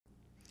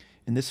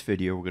In this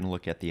video, we're going to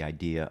look at the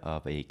idea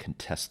of a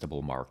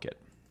contestable market.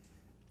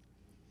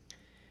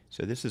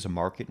 So this is a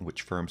market in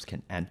which firms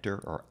can enter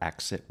or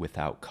exit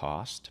without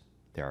cost.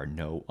 There are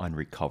no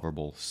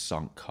unrecoverable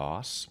sunk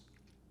costs.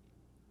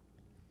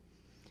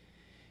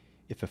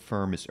 If a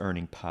firm is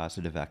earning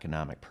positive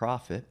economic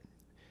profit,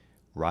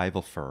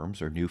 rival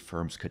firms or new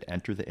firms could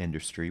enter the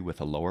industry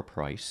with a lower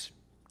price,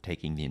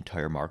 taking the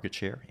entire market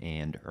share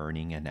and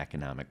earning an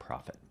economic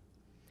profit.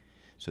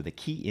 So the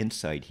key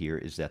insight here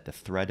is that the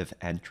threat of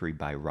entry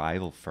by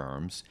rival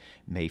firms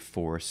may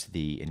force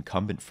the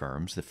incumbent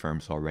firms, the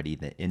firms already in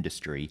the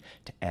industry,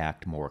 to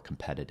act more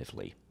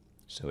competitively.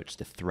 So it's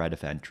the threat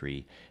of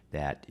entry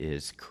that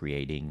is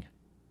creating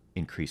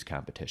increased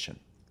competition.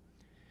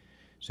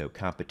 So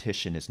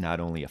competition is not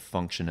only a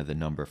function of the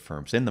number of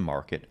firms in the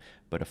market,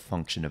 but a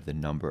function of the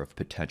number of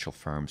potential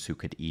firms who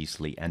could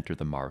easily enter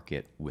the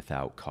market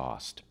without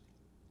cost.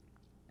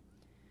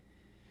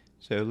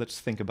 So let's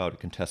think about a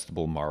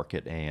contestable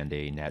market and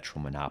a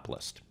natural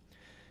monopolist.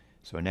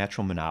 So a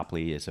natural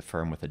monopoly is a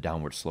firm with a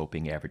downward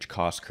sloping average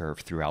cost curve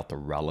throughout the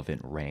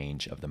relevant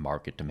range of the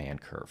market demand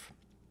curve.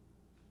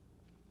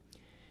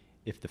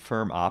 If the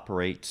firm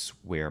operates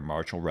where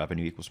marginal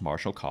revenue equals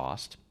marginal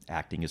cost,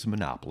 acting as a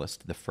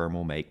monopolist, the firm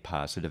will make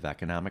positive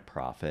economic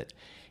profit,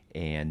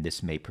 and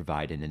this may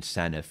provide an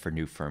incentive for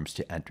new firms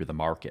to enter the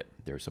market.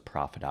 There's a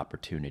profit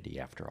opportunity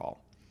after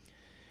all.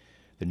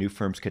 The new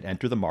firms could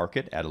enter the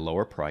market at a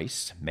lower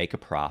price, make a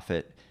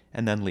profit,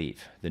 and then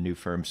leave. The new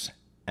firm's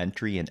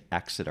entry and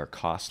exit are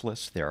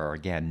costless. There are,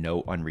 again,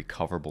 no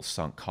unrecoverable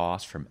sunk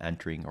costs from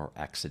entering or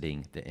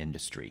exiting the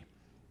industry.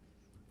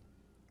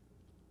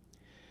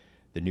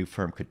 The new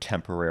firm could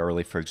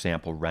temporarily, for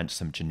example, rent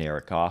some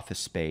generic office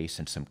space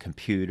and some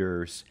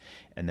computers,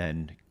 and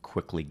then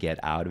quickly get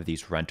out of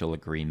these rental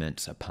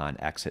agreements upon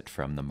exit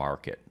from the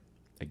market,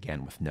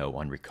 again with no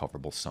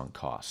unrecoverable sunk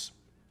costs.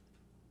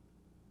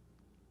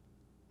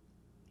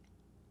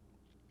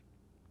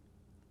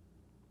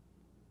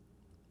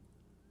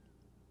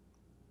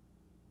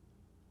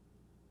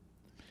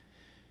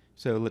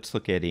 So let's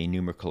look at a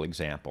numerical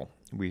example.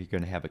 We're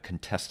going to have a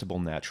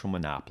contestable natural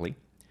monopoly.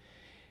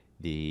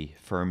 The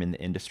firm in the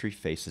industry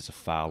faces the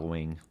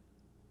following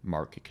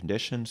market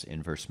conditions: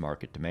 inverse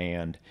market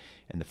demand,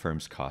 and the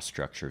firm's cost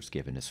structure is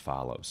given as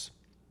follows.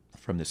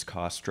 From this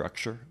cost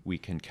structure, we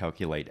can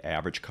calculate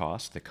average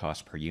cost, the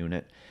cost per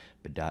unit,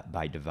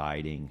 by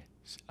dividing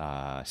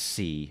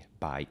C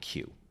by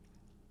Q.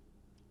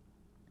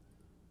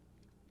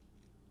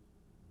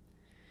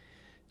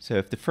 So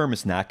if the firm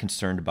is not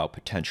concerned about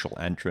potential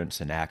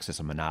entrants and acts as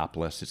a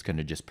monopolist, it's going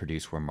to just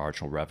produce where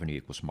marginal revenue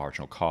equals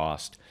marginal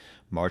cost.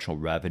 Marginal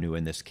revenue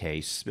in this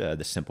case,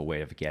 the simple way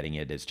of getting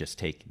it is just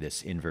take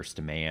this inverse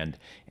demand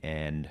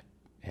and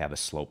have a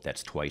slope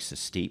that's twice as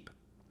steep,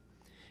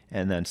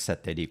 and then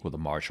set that equal to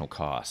marginal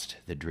cost,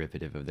 the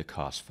derivative of the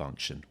cost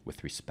function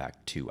with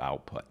respect to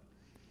output.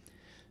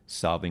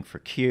 Solving for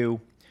Q,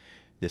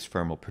 this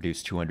firm will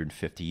produce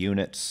 250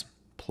 units.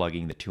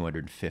 Plugging the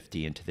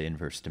 250 into the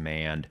inverse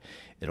demand,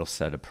 it'll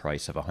set a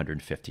price of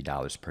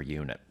 $150 per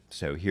unit.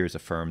 So here's a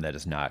firm that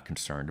is not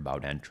concerned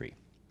about entry.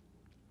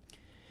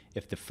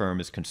 If the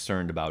firm is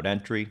concerned about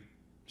entry,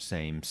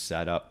 same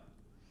setup.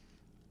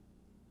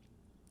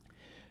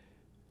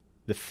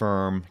 The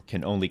firm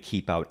can only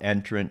keep out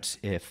entrants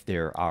if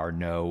there are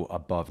no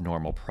above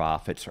normal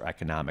profits or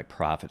economic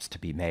profits to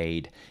be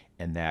made,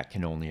 and that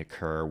can only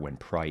occur when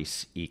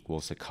price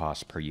equals the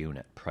cost per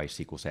unit. Price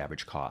equals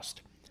average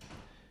cost.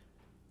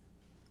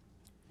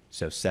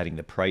 So setting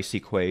the price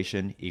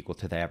equation equal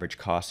to the average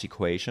cost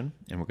equation,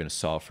 and we're going to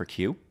solve for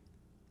Q.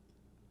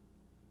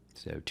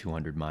 So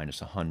 200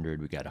 minus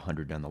 100, we got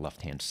 100 on the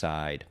left-hand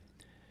side.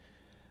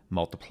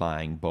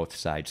 Multiplying both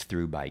sides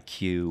through by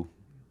Q.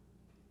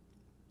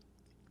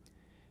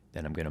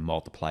 Then I'm going to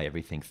multiply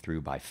everything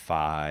through by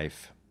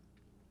 5.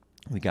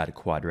 We got a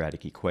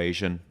quadratic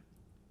equation,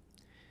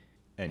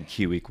 and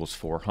Q equals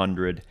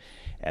 400.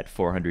 At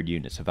 400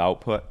 units of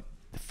output,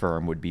 the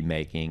firm would be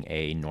making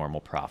a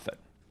normal profit.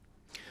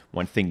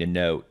 One thing to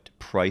note,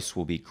 price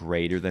will be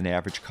greater than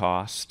average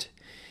cost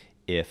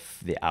if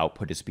the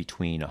output is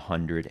between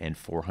 100 and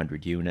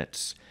 400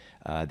 units.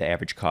 The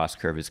average cost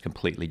curve is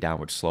completely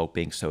downward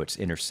sloping, so it's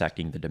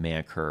intersecting the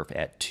demand curve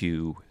at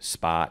two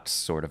spots,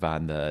 sort of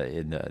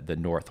in the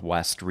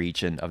northwest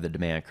region of the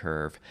demand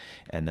curve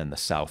and then the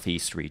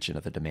southeast region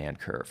of the demand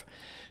curve.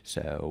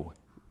 So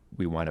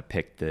we want to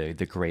pick the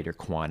greater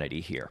quantity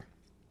here.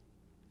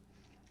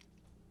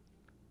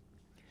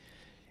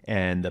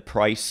 And the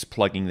price,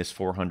 plugging this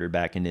 400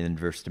 back into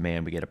inverse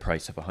demand, we get a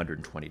price of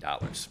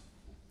 $120.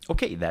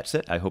 Okay, that's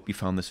it. I hope you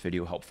found this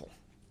video helpful.